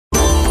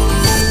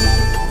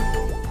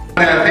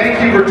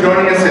Thank you for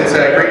joining us. It's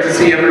great to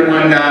see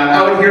everyone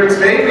out here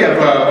today. We have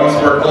most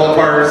of our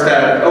qualifiers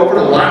that over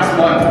the last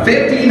month,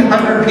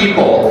 1,500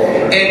 people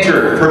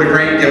entered for the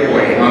grand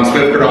giveaway on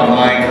SwiftCurrent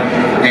Online.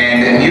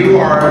 And you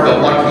are the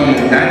lucky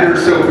 9 or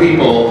so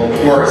people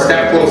who are a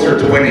step closer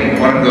to winning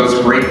one of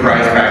those great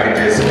prize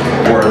packages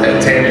worth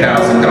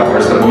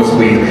 $10,000, the most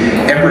we've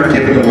ever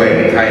given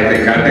away. I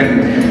think I've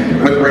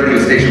been with the radio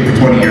station for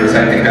 20 years.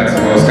 I think that's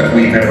the most that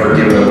we've ever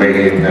given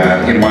away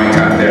in my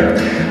time there.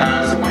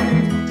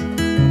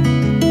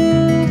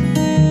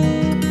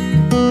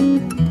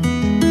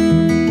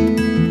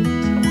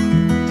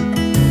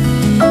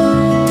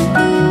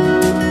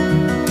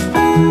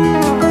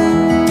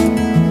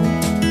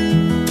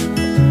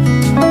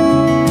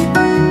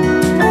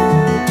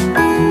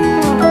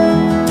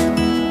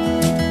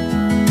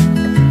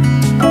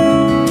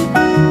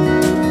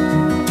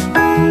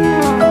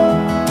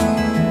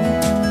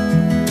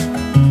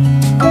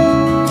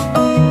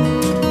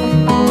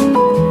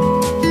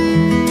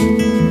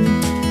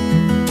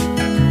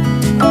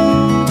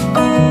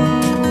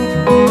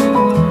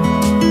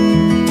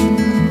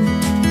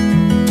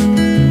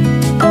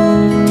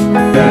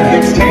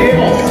 It's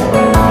tables.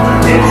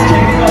 It's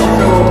tables.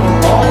 So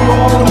all you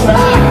all in the back.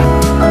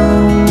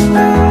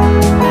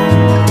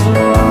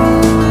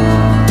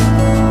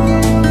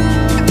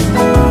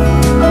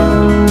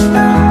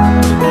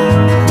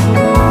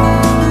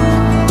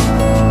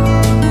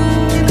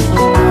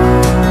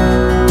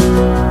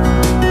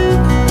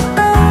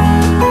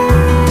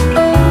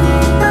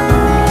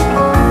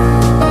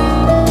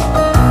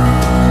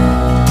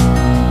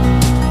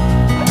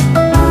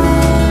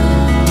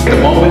 The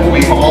moment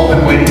we've all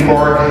been waiting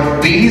for.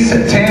 These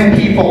 10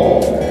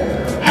 people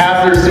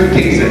have their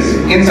suitcases.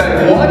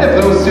 Inside one of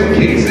those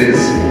suitcases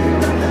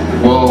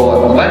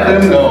will let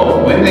them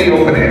know when they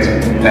open it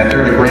that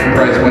they're the grand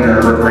prize winner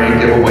of our grand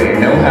giveaway.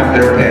 And they'll have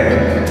their pick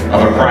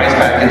of a prize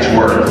package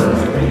worth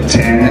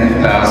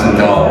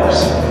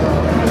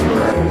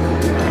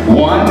 $10,000.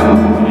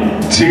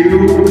 1,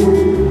 2,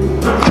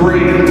 3.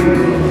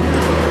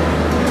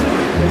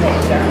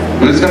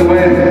 Who's gonna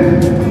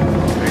win?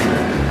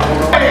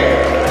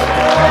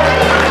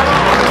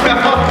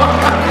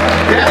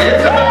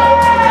 It's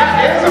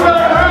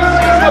about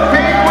us. It's the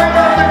big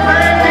winner of the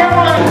grand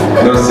giveaway.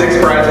 Those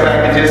 6 prize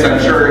packages, I'm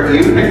sure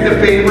you picked the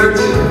favorite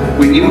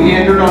when you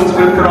entered on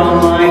SwiftCurrent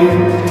Online.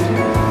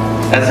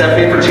 Has that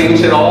favorite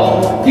changed at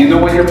all? You know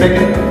what you're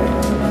picking?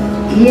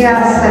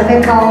 Yes, I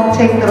think I'll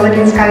take the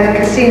Living Sky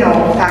Casino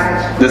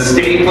package. The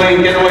stay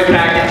playing getaway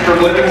package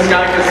from Living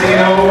Sky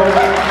Casino.